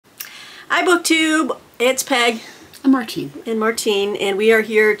Hi BookTube, it's Peg. I'm Martine. And Martine, and we are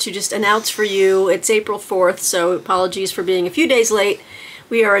here to just announce for you, it's April 4th, so apologies for being a few days late.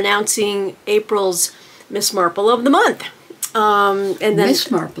 We are announcing April's Miss Marple of the Month. And then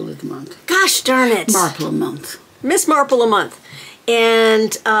Miss Marple of the Month. Gosh darn it! Marple-a-Month. Miss Marple-a-Month.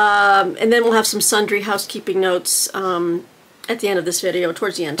 And then we'll have some sundry housekeeping notes at the end of this video,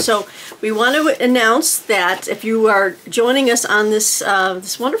 towards the end. So we want to announce that if you are joining us on this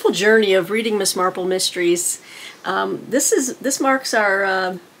this wonderful journey of reading Miss Marple mysteries, this marks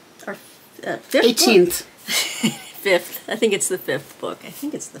our fifth 18th. Fifth. I think it's the fifth book. I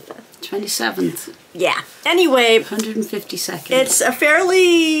think it's the fifth. 27th. Yeah. Anyway. 152nd. It's a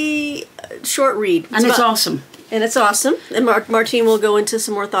fairly short read. And it's awesome. And it's awesome. And Martine will go into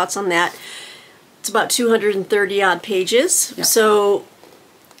some more thoughts on that. It's about 230 odd pages. Yep. So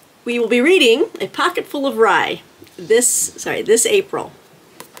we will be reading A Pocketful of Rye this April.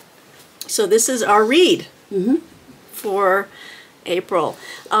 So this is our read for April.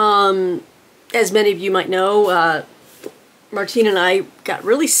 As many of you might know, Martine and I got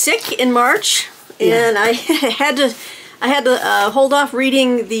really sick in March, and I had to hold off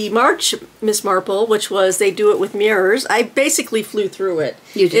reading the March Miss Marple, which was They Do It With Mirrors. I basically flew through it.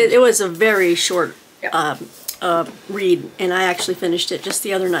 You did. It was a very short read, and I actually finished it just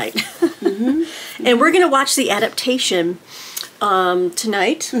the other night. And we're going to watch the adaptation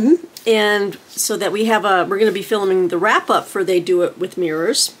tonight, and so that we have we're going to be filming the wrap-up for They Do It With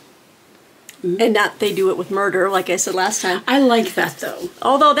Mirrors. And not They Do It With Murder, like I said last time. I like that, though.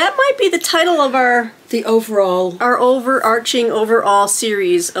 Although that might be the title of our overarching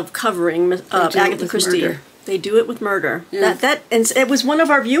series of covering Agatha Christie. Murder. They Do It With Murder. Yeah. And it was one of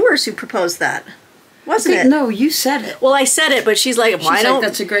our viewers who proposed that, wasn't it? No, you said it. Well, I said it, but she's like, "Why don't?"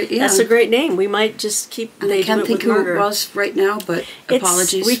 That's a great. Yeah. That's a great name. We might just keep. And I can't think who it was right now, but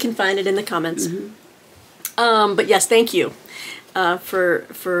apologies. We can find it in the comments. But yes, thank you for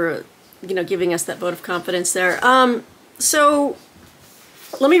giving us that vote of confidence there. So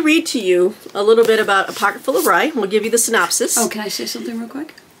let me read to you a little bit about A Pocketful of Rye. We'll give you the synopsis. Oh, can I say something real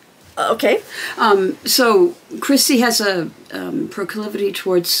quick? Okay. So Christie has a proclivity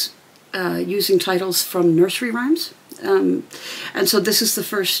towards using titles from nursery rhymes. And so this is the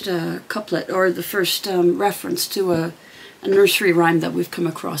first couplet, or the first reference to a nursery rhyme that we've come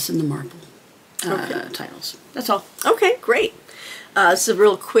across in the Marple titles. That's all. Okay, great. This is a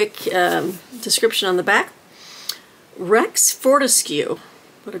real quick description on the back. Rex Fortescue.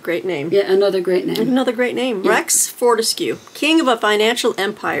 What a great name. Yeah, another great name. Another great name. Yeah. Rex Fortescue, king of a financial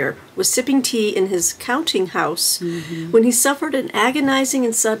empire, was sipping tea in his counting house when he suffered an agonizing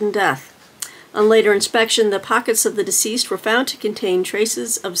and sudden death. On later inspection, the pockets of the deceased were found to contain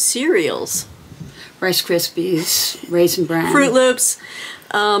traces of cereals. Rice Krispies, Raisin Bran. Fruit Loops.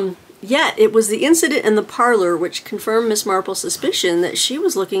 Yet, it was the incident in the parlor which confirmed Miss Marple's suspicion that she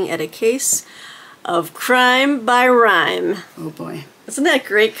was looking at a case of crime by rhyme. Oh boy. Isn't that a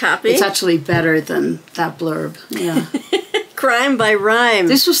great copy? It's actually better than that blurb. Yeah. Crime by rhyme.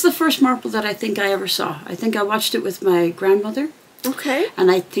 This was the first Marple that I think I ever saw. I think I watched it with my grandmother. Okay. And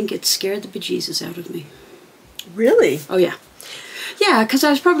I think it scared the bejesus out of me. Really? Oh yeah. Yeah, because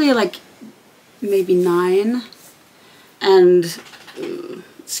I was probably like maybe 9, and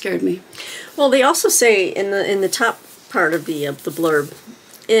scared me. Well, they also say in the top part of the blurb,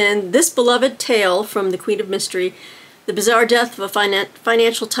 in this beloved tale from the Queen of Mystery, the bizarre death of a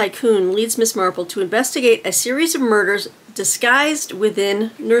financial tycoon leads Miss Marple to investigate a series of murders disguised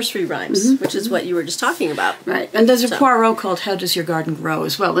within nursery rhymes, which is what you were just talking about. Right, and there's a Poirot called How Does Your Garden Grow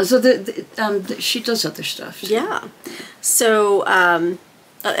as well. So she does other stuff. So. Yeah. So,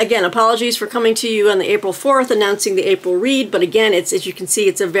 again, apologies for coming to you on the April 4th, announcing the April read, but again, as you can see,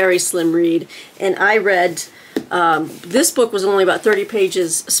 it's a very slim read. And I read, this book was only about 30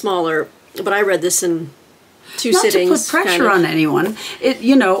 pages smaller, but I read this in 2 sittings. Not to put pressure on anyone,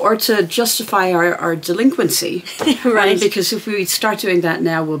 or to justify our delinquency. Right. Because if we start doing that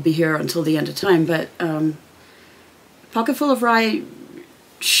now, we'll be here until the end of time. But Pocketful of Rye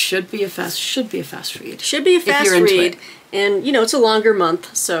should be a fast read. Should be a fast read. And, it's a longer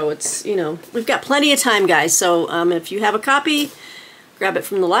month, so it's, we've got plenty of time, guys. So if you have a copy, grab it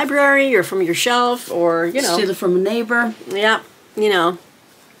from the library or from your shelf, or, steal it from a neighbor. Yeah,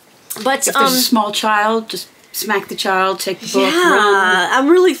 But if there's a small child, just smack the child, take the book, run. I'm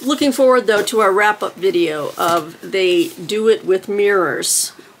really looking forward, though, to our wrap-up video of They Do It With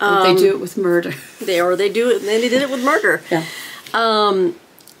Mirrors. They do it with murder. They did it with murder. Yeah.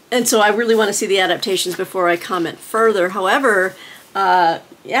 And so I really want to see the adaptations before I comment further. However,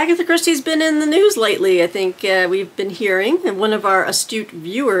 Agatha Christie's been in the news lately, I think we've been hearing, and one of our astute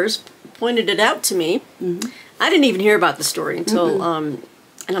viewers pointed it out to me. I didn't even hear about the story until, and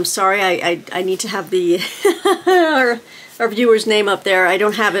I'm sorry, I need to have the our viewer's name up there. I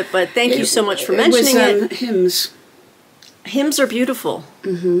don't have it, but thank you so much for mentioning it. Hymns. Hymns are beautiful.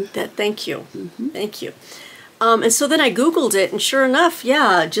 Thank you. Thank you. And so then I Googled it, and sure enough,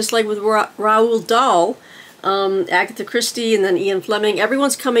 yeah, just like with Roald Dahl, Agatha Christie, and then Ian Fleming,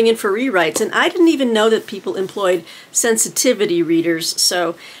 everyone's coming in for rewrites. And I didn't even know that people employed sensitivity readers.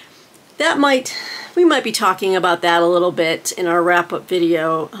 So we might be talking about that a little bit in our wrap-up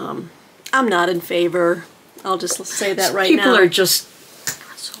video. I'm not in favor. I'll just say that right now. People are just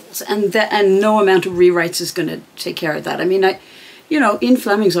assholes, and no amount of rewrites is going to take care of that. I mean, Ian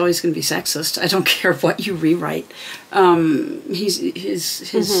Fleming's always going to be sexist. I don't care what you rewrite.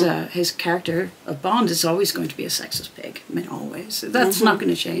 His character of Bond is always going to be a sexist pig. I mean, always. That's not going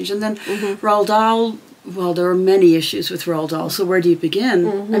to change. And then Roald Dahl, well, there are many issues with Roald Dahl. So where do you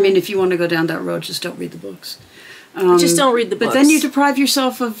begin? I mean, if you want to go down that road, just don't read the books. Just don't read the books. But then you deprive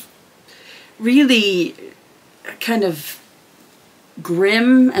yourself of really kind of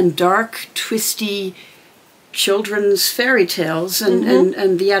grim and dark, twisty children's fairy tales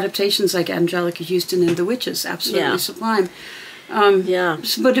and the adaptations like Angelica Houston and The Witches, absolutely sublime.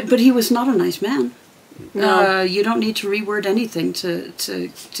 But he was not a nice man. No. You don't need to reword anything to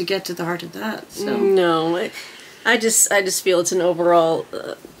get to the heart of that. So. No, I just feel it's an overall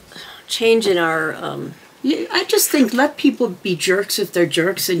change in our. I just think let people be jerks if they're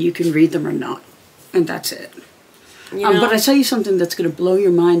jerks, and you can read them or not, and that's it. But I tell you something that's going to blow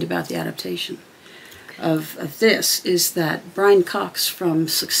your mind about the adaptation of this is that Brian Cox from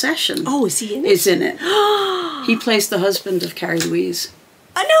Succession. Oh, is he in it? Is in it. He plays the husband of Carrie Louise.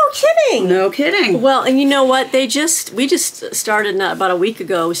 No kidding. No kidding. Well, and you know what? We just started about a week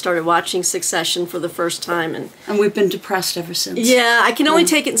ago. We started watching Succession for the first time, and we've been depressed ever since. Yeah, I can only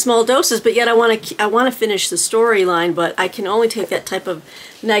take it in small doses, but yet I want to finish the storyline, but I can only take that type of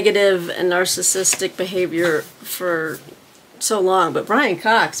negative and narcissistic behavior for so long. But Brian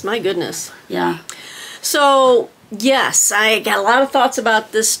Cox, my goodness. Yeah. So, yes, I got a lot of thoughts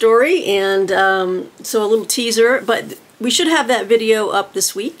about this story, and so a little teaser, but we should have that video up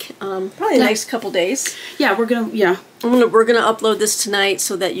this week, probably the next couple days. Yeah, we're gonna upload this tonight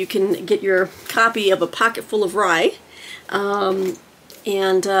so that you can get your copy of A Pocketful of Rye,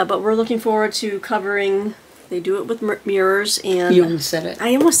 but we're looking forward to covering. They do it with mirrors, and you almost said it.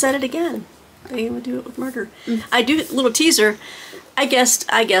 I almost said it again. They would do it with murder. I do a little teaser. I guessed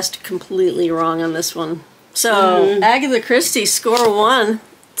completely wrong on this one. So Agatha Christie, score 1.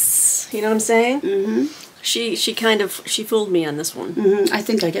 You know what I'm saying? She fooled me on this one. I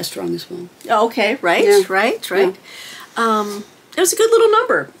think I guessed wrong as well. Oh, okay, right. Yeah. It was a good little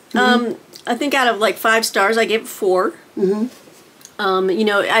number. I think out of like 5 stars, I gave it 4.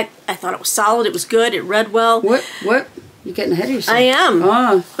 I thought it was solid. It was good. It read well. What? You're getting ahead of yourself. I am.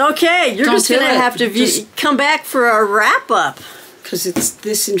 Oh. Okay, you're just going to have to come back for our wrap-up. Because it's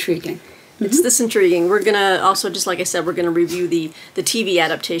this intriguing. It's this intriguing. We're going to also, just like I said, we're going to review the TV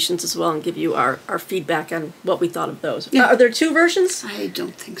adaptations as well and give you our feedback on what we thought of those. Yeah. Are there 2 versions? I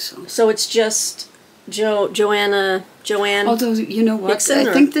don't think so. So it's just Joanne. Although, you know what? Nixon,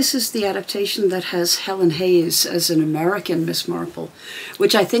 I think this is the adaptation that has Helen Hayes as an American Miss Marple,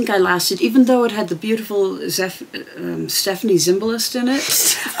 which I think I lasted, even though it had the beautiful Stephanie Zimbalist in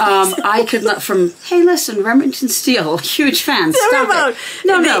it. I could not, hey, listen, Remington Steele, huge fan. Stop it.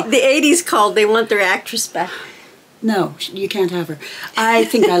 No. The 80s called, they want their actress back. No, you can't have her. I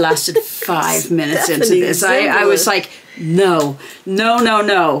think I lasted 5 minutes into this. I was like, no.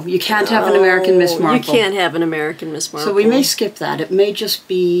 You can't have an American Miss Marple. You can't have an American Miss Marple. So we may skip that. It may just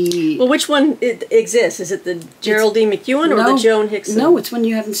be... Well, which one exists? Is it the Geraldine McEwen or the Joan Hickson? No, it's one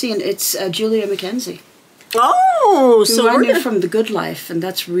you haven't seen. It's Julia Mackenzie. Oh, so I knew from The Good Life, and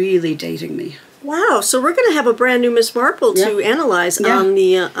that's really dating me. Wow, so we're going to have a brand new Miss Marple to analyze on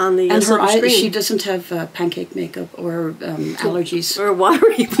the and her screen. She doesn't have pancake makeup or allergies. Or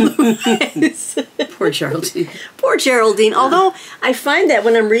watery blue eyes. Poor Geraldine. Poor Geraldine. Although I find that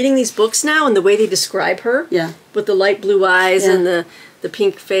when I'm reading these books now and the way they describe her, with the light blue eyes and the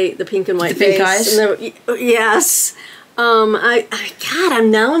pink and white face. Pink eyes? Yes.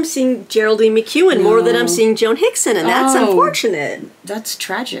 I'm seeing Geraldine McEwen more than I'm seeing Joan Hickson, and that's unfortunate. That's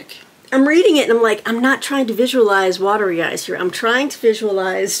tragic. I'm reading it and I'm like, I'm not trying to visualize watery eyes here. I'm trying to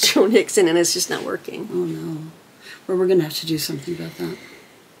visualize Joan Hickson, and it's just not working. Oh no. Well, we're going to have to do something about that.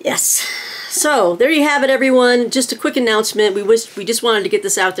 Yes. So there you have it, everyone. Just a quick announcement. We just wanted to get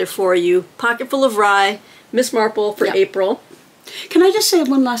this out there for you. Pocketful of Rye, Miss Marple for April. Can I just say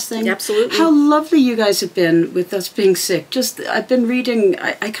one last thing? Absolutely. How lovely you guys have been with us being sick. Just, I've been reading,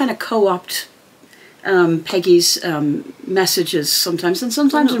 I kind of co-opt Peggy's messages sometimes, and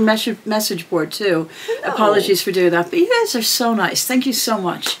sometimes her message board too. Apologies for doing that, but you guys are so nice. Thank you so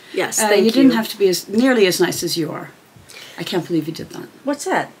much. Yes, thank you. You didn't have to be nearly as nice as you are. I can't believe you did that. What's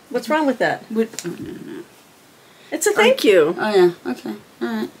that? What's wrong with that? No. It's a thank you. Oh yeah, okay, all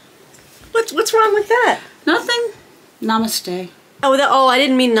right. What's wrong with that? Nothing. Namaste. Oh, I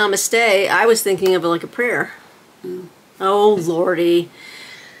didn't mean namaste. I was thinking of it like a prayer. Oh, Lordy.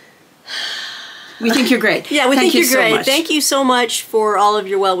 We think you're great. Yeah, we think you're great. So much. Thank you so much for all of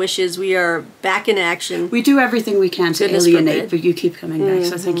your well wishes. We are back in action. We do everything we can to alienate, but you keep coming back,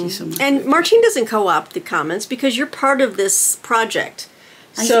 so thank you so much. And Martine doesn't co-opt the comments because you're part of this project.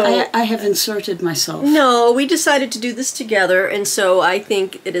 So I have inserted myself. No, we decided to do this together, and so I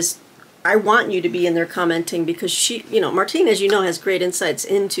think it is. I want you to be in there commenting because she, Martine, as you know, has great insights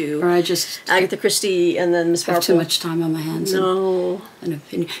into Agatha Christie and then Miss Marple. I have too much time on my hands. No. An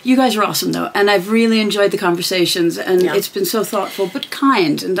opinion. You guys are awesome, though, and I've really enjoyed the conversations, and it's been so thoughtful but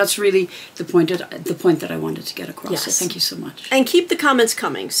kind, and that's really the point that I wanted to get across. Yes. So thank you so much. And keep the comments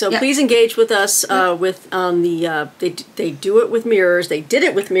coming. So please engage with us with they do it with mirrors. They did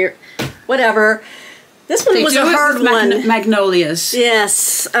it with whatever. This one was a hard one. Magnolias.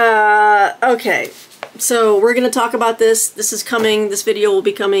 Yes. Okay. So we're going to talk about this. This is coming. This video will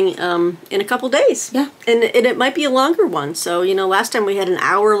be coming in a couple days. Yeah. And it might be a longer one. So, last time we had an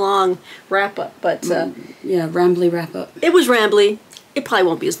hour-long wrap-up. But yeah, rambly wrap-up. It was rambly. It probably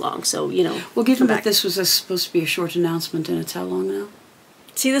won't be as long. So, Well, given that this was supposed to be a short announcement, and it's how long now?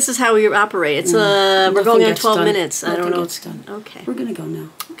 See, this is how we operate. It's we're going on 12 minutes. I don't know. Gets done. Okay. We're going to go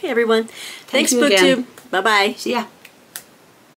now. Okay, everyone. Thanks, you again. BookTube. Bye-bye. See ya.